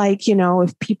feel like,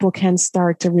 if people can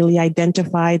start to really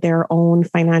identify their own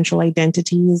financial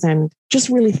identities and just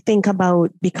really think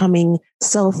about becoming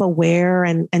self-aware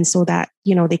and so that,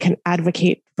 they can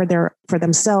advocate for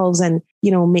themselves and,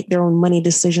 make their own money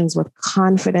decisions with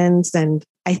confidence. And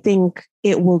I think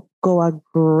it will go a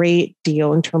great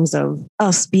deal in terms of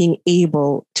us being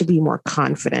able to be more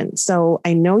confident. So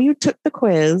I know you took the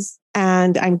quiz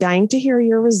and I'm dying to hear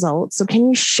your results. So can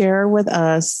you share with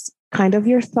us kind of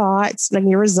your thoughts and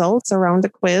your results around the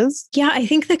quiz? Yeah, I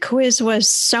think the quiz was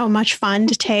so much fun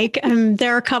to take.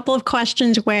 There are a couple of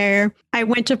questions where I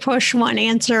went to push one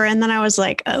answer and then I was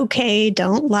like, okay,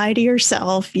 don't lie to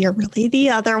yourself. You're really the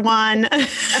other one.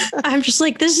 I'm just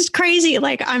like, this is crazy.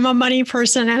 Like, I'm a money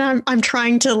person and I'm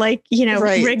trying to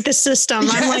rig the system.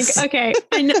 Yes. I'm like, okay,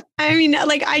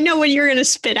 I know what you're going to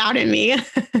spit out at me.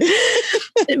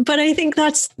 But I think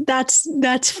that's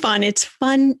fun. It's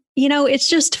fun. It's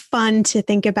just fun to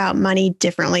think about money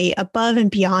differently, above and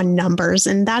beyond numbers.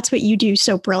 And that's what you do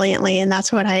so brilliantly. And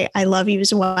that's what I love you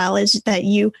as well, is that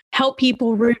you help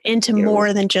people root into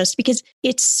more than just, because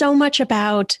it's so much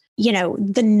about,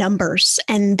 the numbers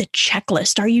and the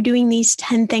checklist. Are you doing these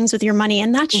 10 things with your money?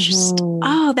 And that's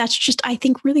just, I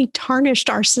think, really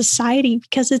tarnished our society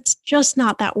because it's just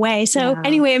not that way. So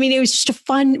anyway, it was just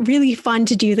really fun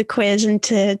to do the quiz and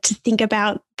to think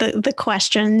about the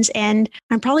questions. And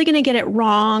I'm probably going to get it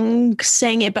wrong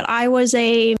saying it, but I was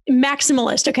a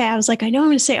maximalist. Okay. I was like, I know I'm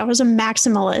going to say I was a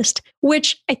maximalist,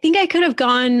 which I think I could have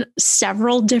gone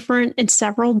several different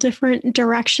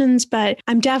directions, but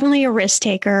I'm definitely a risk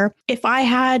taker. If I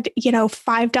had,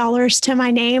 $5 to my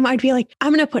name, I'd be like,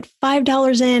 I'm going to put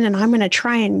 $5 in and I'm going to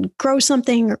try and grow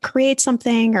something or create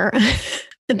something or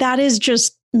that is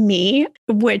just me,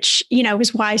 which,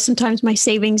 is why sometimes my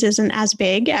savings isn't as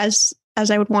big as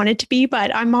I would want it to be.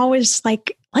 But I'm always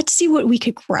like, let's see what we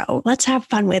could grow. Let's have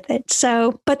fun with it.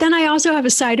 So, but then I also have a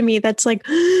side of me that's like,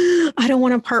 I don't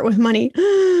want to part with money.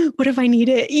 What if I need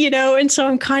it? And so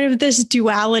I'm kind of this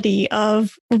duality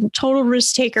of total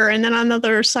risk taker. And then on the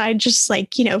other side, just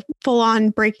like, full on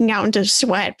breaking out into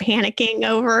sweat, panicking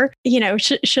over,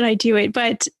 should I do it?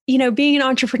 But, being an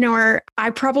entrepreneur, I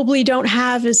probably don't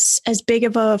have as big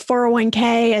of a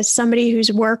 401k as somebody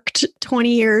who's worked 20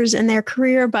 years in their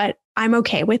career, but I'm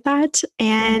okay with that.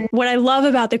 And what I love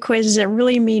about the quiz is it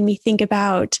really made me think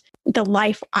about the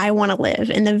life I want to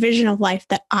live and the vision of life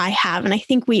that I have. And I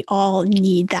think we all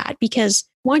need that, because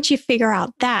once you figure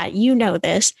out that,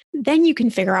 this, then you can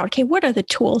figure out, okay, what are the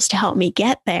tools to help me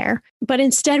get there? But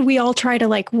instead we all try to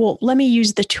let me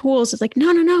use the tools. It's like,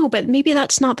 no, but maybe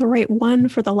that's not the right one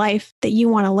for the life that you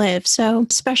want to live. So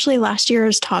especially last year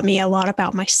has taught me a lot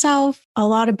about myself, a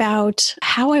lot about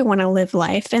how I want to live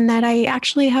life, and that I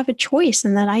actually have a choice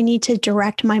and that I need to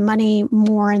direct my money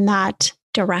more in that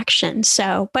direction.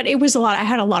 So, but it was a lot. I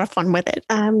had a lot of fun with it.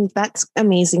 That's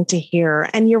amazing to hear.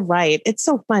 And you're right. It's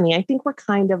so funny. I think we're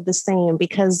kind of the same,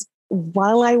 because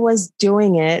while I was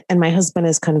doing it, and my husband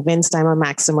is convinced I'm a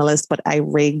maximalist, but I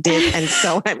rigged it. And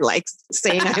so I'm like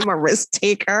saying I'm a risk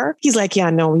taker. He's like, yeah,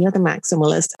 no, you're the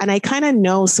maximalist. And I kind of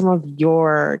know some of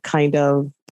your kind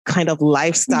of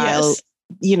lifestyle. Yes.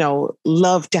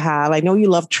 Love to have. I know you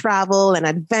love travel and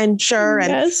adventure,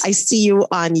 and yes. I see you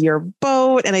on your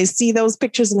boat and I see those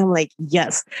pictures and I'm like,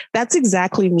 yes, that's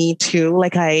exactly me too.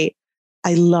 Like I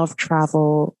love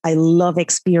travel. I love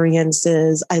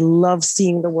experiences. I love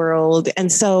seeing the world.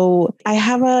 And so I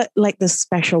have this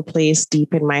special place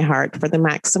deep in my heart for the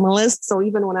maximalist. So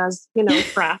even when I was,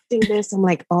 crafting this, I'm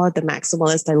like, oh, the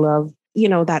maximalist. I love,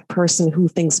 that person who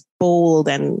thinks bold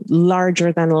and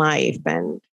larger than life,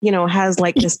 and has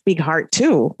this big heart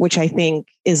too, which I think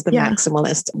is the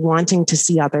maximalist, wanting to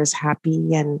see others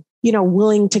happy and,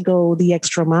 willing to go the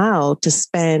extra mile to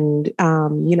spend,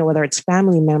 whether it's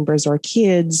family members or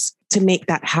kids, to make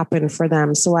that happen for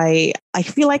them. So I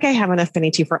feel like I have an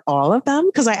affinity for all of them,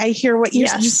 because I hear what you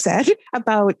said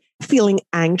about feeling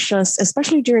anxious,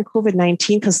 especially during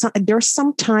COVID-19, because there's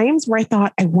some times where I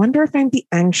thought, I wonder if I'm the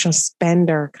anxious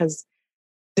spender, because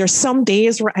there's some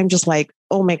days where I'm just like,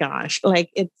 oh my gosh,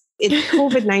 like it's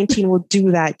COVID-19 will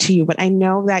do that to you. But I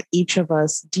know that each of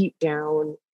us deep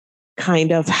down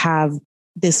kind of have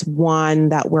this one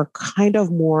that we're kind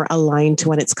of more aligned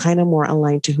to, and it's kind of more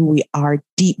aligned to who we are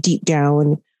deep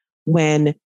down,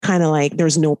 when kind of like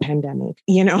there's no pandemic,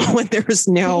 when there's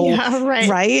no,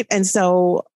 right. And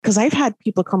so, because I've had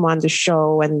people come on the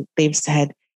show and they've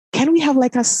said, can we have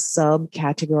like a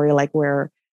subcategory, like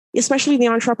where, especially the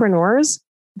entrepreneurs,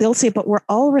 they'll say, but we're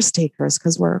all risk takers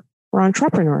because we're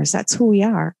entrepreneurs. That's who we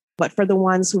are. But for the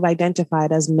ones who've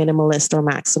identified as minimalist or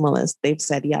maximalist, they've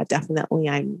said, yeah, definitely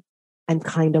I'm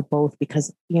kind of both,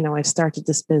 because, I've started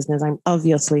this business. I'm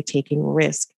obviously taking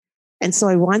risk. And so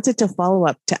I wanted to follow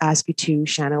up to ask you too,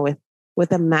 Shanna, with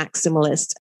a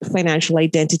maximalist financial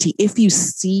identity. If you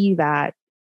see that,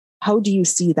 how do you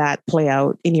see that play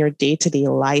out in your day-to-day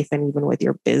life and even with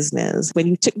your business? When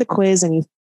you took the quiz and you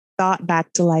thought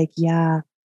back to like, yeah,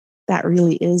 that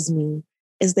really is me.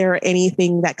 Is there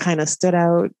anything that kind of stood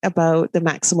out about the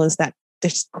maximalist that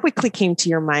just quickly came to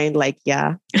your mind? Like,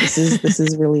 yeah, this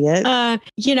is really it.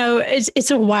 It's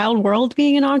a wild world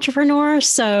being an entrepreneur.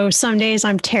 So some days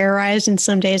I'm terrorized and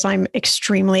some days I'm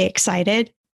extremely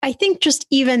excited. I think just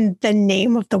even the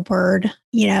name of the word,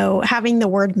 having the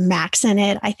word max in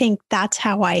it, I think that's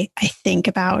how I think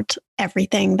about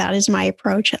everything. That is my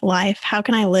approach at life. How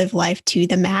can I live life to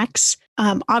the max?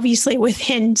 Obviously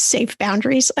within safe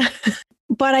boundaries.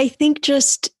 But I think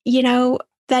just,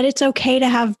 that it's okay to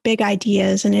have big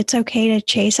ideas and it's okay to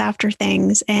chase after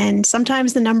things. And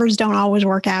sometimes the numbers don't always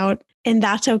work out, and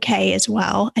that's okay as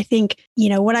well. I think,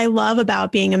 what I love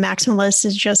about being a maximalist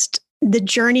is just the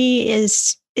journey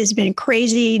has been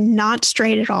crazy, not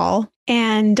straight at all.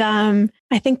 And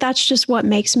I think that's just what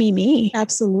makes me.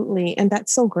 Absolutely. And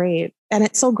that's so great. And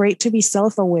it's so great to be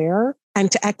self-aware and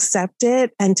to accept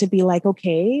it and to be like,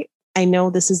 okay, I know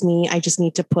this is me. I just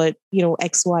need to put,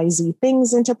 X, Y, Z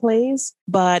things into place,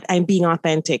 but I'm being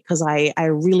authentic because I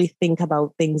really think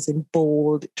about things in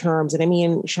bold terms. And I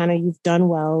mean, Shanna, you've done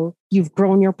well. You've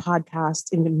grown your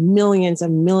podcast into millions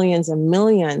and millions and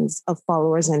millions of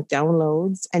followers and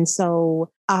downloads. And so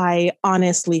I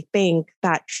honestly think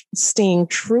that staying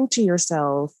true to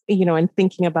yourself, and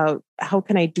thinking about how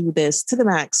can I do this to the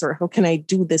max, or how can I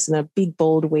do this in a big,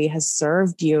 bold way has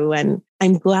served you. And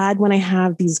I'm glad when I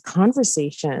have these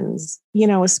conversations, you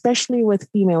know, especially with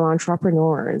female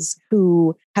entrepreneurs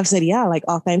who have said, yeah, like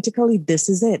authentically, this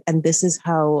is it. And this is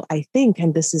how I think.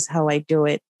 And this is how I do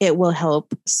it. It will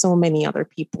help so many other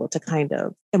people to kind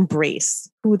of embrace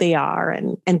who they are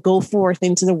and go forth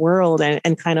into the world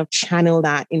and kind of channel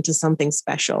that into something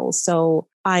special. So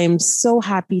I'm so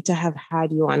happy to have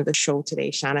had you on the show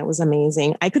today, Shanna. It was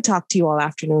amazing. I could talk to you all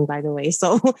afternoon, by the way.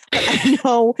 So I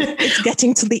know it's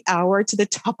getting to the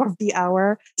top of the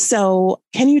hour. So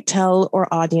can you tell our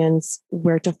audience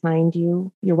where to find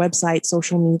you, your website,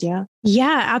 social media?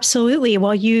 Yeah, absolutely.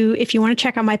 Well, if you want to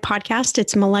check out my podcast,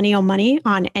 it's Millennial Money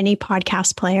on any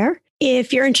podcast player.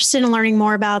 If you're interested in learning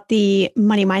more about the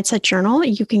Money Mindset Journal,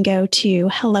 you can go to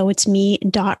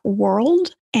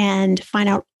helloitsme.world and find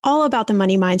out all about the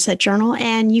Money Mindset Journal.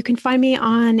 And you can find me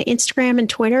on Instagram and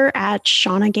Twitter at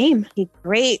Shanna Game.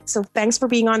 Great. So thanks for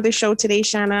being on the show today,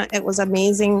 Shanna. It was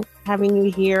amazing having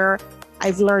you here.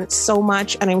 I've learned so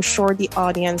much, and I'm sure the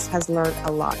audience has learned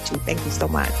a lot too. Thank you so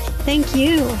much. Thank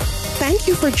you. Thank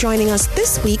you for joining us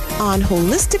this week on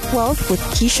Holistic Wealth with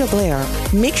Keisha Blair.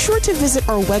 Make sure to visit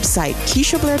our website,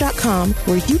 KeishaBlair.com,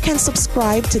 where you can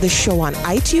subscribe to the show on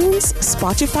iTunes,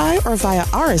 Spotify, or via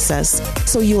RSS,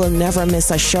 so you will never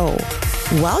miss a show.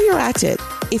 While you're at it,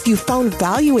 if you found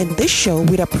value in this show,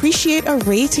 we'd appreciate a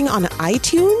rating on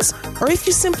iTunes, or if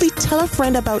you simply tell a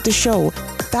friend about the show,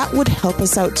 that would help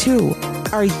us out too.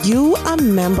 Are you a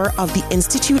member of the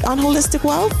Institute on Holistic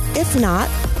Wealth? If not,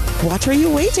 what are you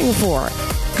waiting for?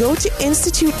 Go to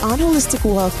Institute on Holistic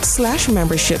Wealth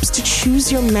 /memberships to choose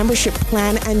your membership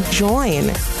plan and join.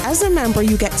 As a member,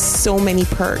 you get so many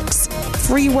perks.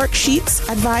 Free worksheets,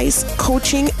 advice,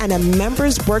 coaching, and a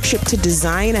member's workshop to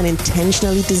design an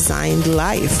intentionally designed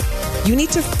life. You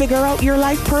need to figure out your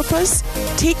life purpose?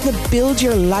 Take the Build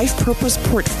Your Life Purpose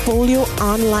Portfolio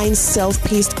online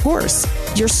self-paced course.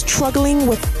 You're struggling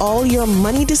with all your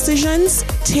money decisions?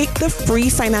 Take the free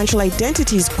Financial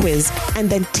Identities quiz and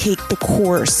then take the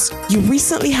course. You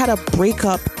recently had a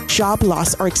breakup, job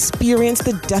loss, or experienced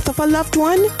the death of a loved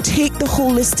one? Take the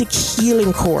Holistic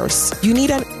Healing course. You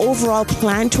need an overall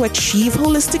plan to achieve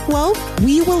holistic wealth?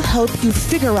 We will help you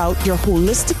figure out your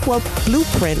holistic wealth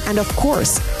blueprint. And of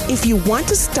course, if you want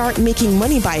to start making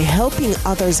money by helping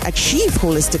others achieve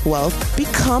holistic wealth,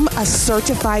 become a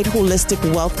certified holistic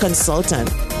wealth consultant.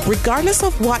 Regardless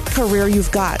of what career you've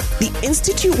got, the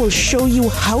Institute will show you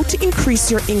how to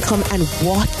increase your income and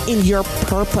walk in your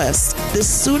purpose. The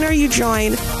sooner you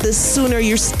join, the sooner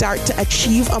you start to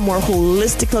achieve a more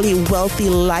holistically wealthy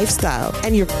lifestyle.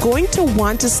 And you're going to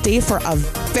want to stay for a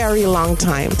very long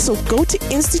time. So go to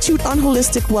Institute on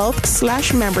Holistic Wealth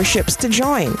 /memberships to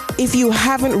join. If you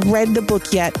haven't read the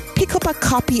book yet, pick up a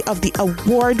copy of the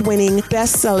award-winning,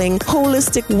 best-selling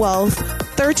Holistic Wealth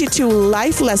 32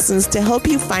 Life Lessons to help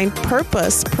you find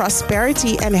purpose,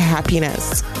 prosperity, and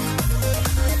happiness.